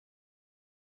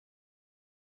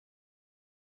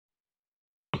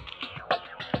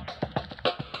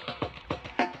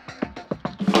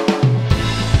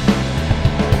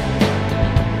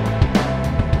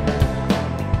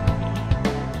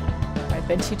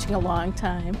been teaching a long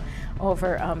time,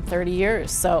 over 30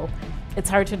 years, so it's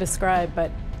hard to describe,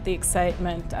 but the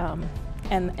excitement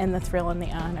and the thrill and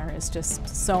the honor is just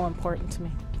so important to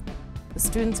me. The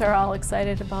students are all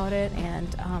excited about it,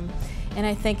 and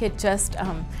I think it just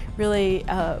really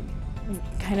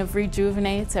kind of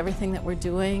rejuvenates everything that we're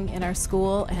doing in our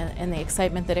school and the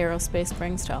excitement that Aerospace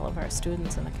brings to all of our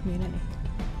students in the community.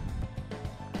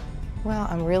 Well,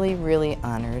 I'm really, really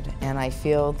honored, and I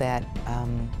feel that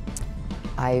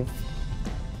I've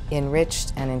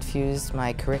enriched and infused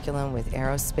my curriculum with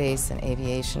aerospace and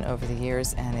aviation over the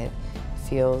years, and it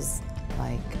feels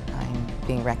like I'm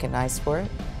being recognized for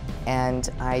it. And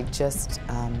I just,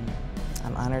 I'm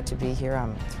honored to be here.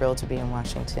 I'm thrilled to be in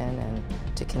Washington and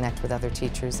to connect with other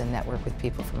teachers and network with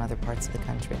people from other parts of the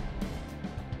country.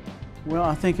 Well,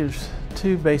 I think there's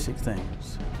two basic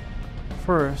things.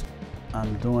 First,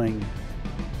 I'm doing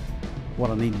what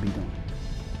I need to be doing.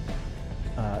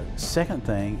 Second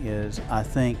thing is, I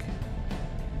think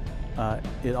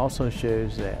it also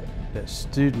shows that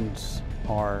students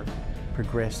are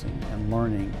progressing and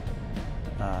learning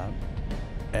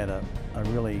at a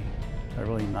really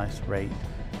nice rate.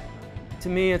 To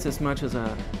me, it's as much of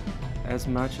a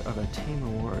team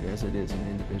award as it is an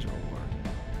individual award,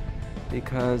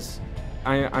 because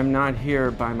I'm not here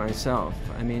by myself.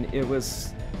 I mean, it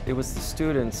was the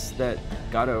students that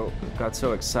got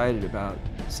so excited about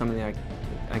some of the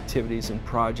activities and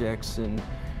projects and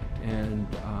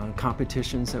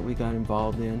competitions that we got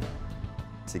involved in.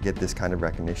 To get this kind of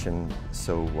recognition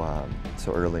so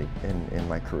early in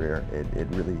my career, it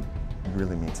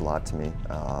really means a lot to me,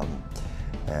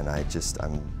 and I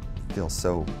feel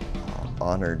so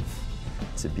honored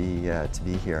to be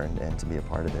here and to be a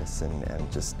part of this,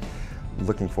 and just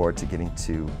looking forward to getting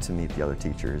to meet the other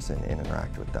teachers and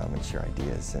interact with them and share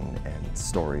ideas and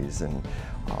stories. And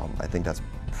I think that's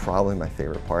probably my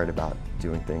favorite part about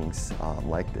doing things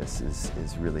like this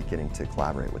is really getting to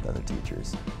collaborate with other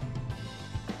teachers.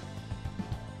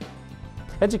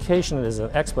 Education is an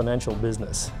exponential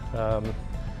business. I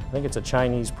think it's a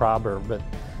Chinese proverb, but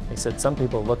they said some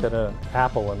people look at an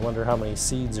apple and wonder how many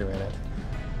seeds are in it,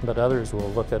 but others will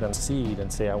look at a seed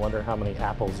and say, I wonder how many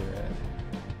apples are in it.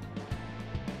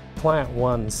 Plant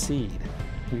one seed,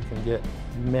 you can get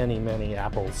many, many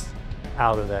apples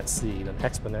out of that seed, an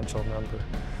exponential number.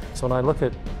 So when I look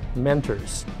at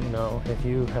mentors, you know, if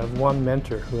you have one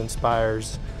mentor who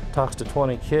inspires, talks to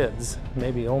 20 kids,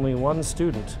 maybe only one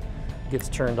student gets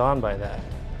turned on by that.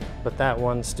 But that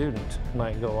one student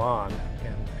might go on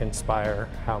and inspire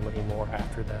how many more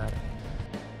after that.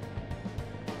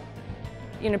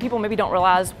 You know, people maybe don't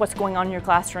realize what's going on in your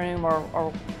classroom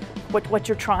or what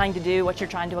you're trying to do, what you're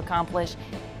trying to accomplish.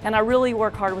 And I really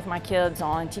work hard with my kids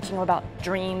on teaching them about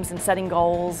dreams and setting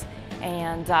goals.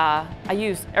 And I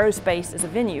use Aerospace as a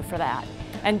venue for that.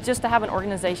 And just to have an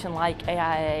organization like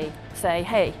AIAA say,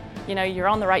 hey, you know, you're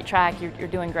on the right track, you're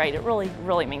doing great, it really,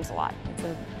 really means a lot.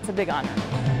 It's a big honor.